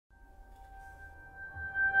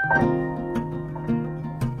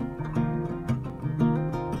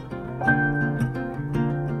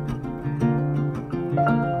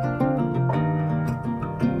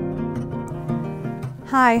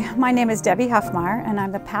Hi, my name is Debbie Huffmyer, and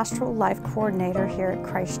I'm the Pastoral Life Coordinator here at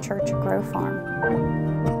Christ Church at Grove Farm.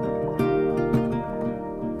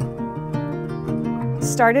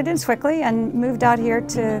 Started in Swickley and moved out here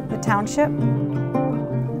to the township,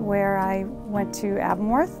 where I went to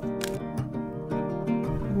Avonworth.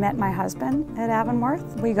 Met my husband at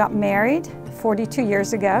Avonworth. We got married 42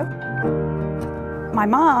 years ago. My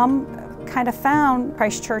mom kind of found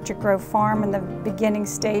Christ Church at Grove Farm in the beginning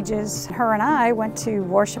stages. Her and I went to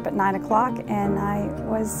worship at 9 o'clock, and I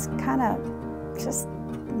was kind of just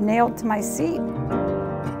nailed to my seat.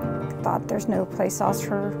 Thought there's no place else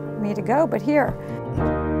for me to go but here.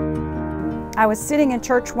 I was sitting in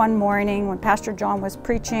church one morning when Pastor John was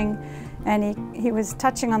preaching, and he was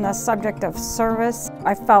touching on the subject of service.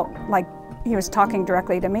 I felt like he was talking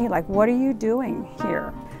directly to me, like, what are you doing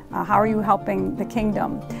here? How are you helping the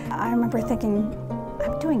kingdom? I remember thinking,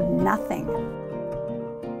 I'm doing nothing.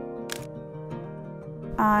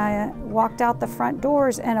 I walked out the front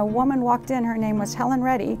doors, and a woman walked in. Her name was Helen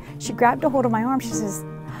Reddy. She grabbed a hold of my arm. She says,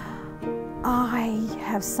 I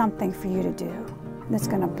have something for you to do that's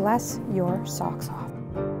going to bless your socks off.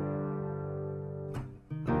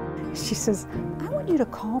 She says, I want you to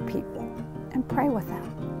call people and pray with them.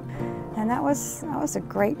 And that was a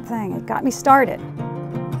great thing. It got me started.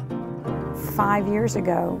 5 years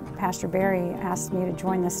ago, Pastor Barry asked me to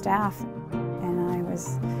join the staff, and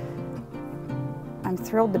I'm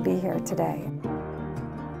thrilled to be here today.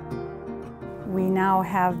 We now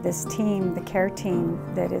have this team, the care team,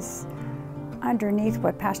 that is underneath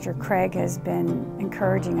what Pastor Craig has been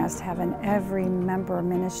encouraging us to have in every member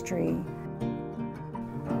ministry.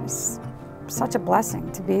 It's such a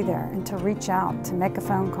blessing to be there and to reach out, to make a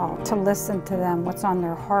phone call, to listen to them, what's on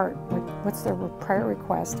their heart, what's their prayer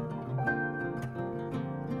request.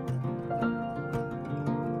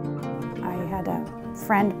 I had a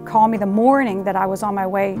friend call me the morning that I was on my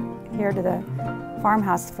way here to the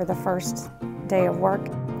farmhouse for the first day of work.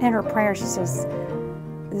 In her prayer, she says,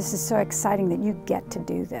 this is so exciting that you get to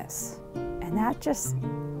do this. And that just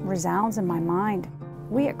resounds in my mind.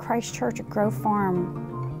 We at Christ Church at Grove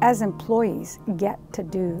Farm, as employees, get to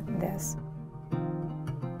do this.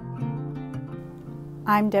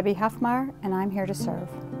 I'm Debbie Huffmyer, and I'm here to serve.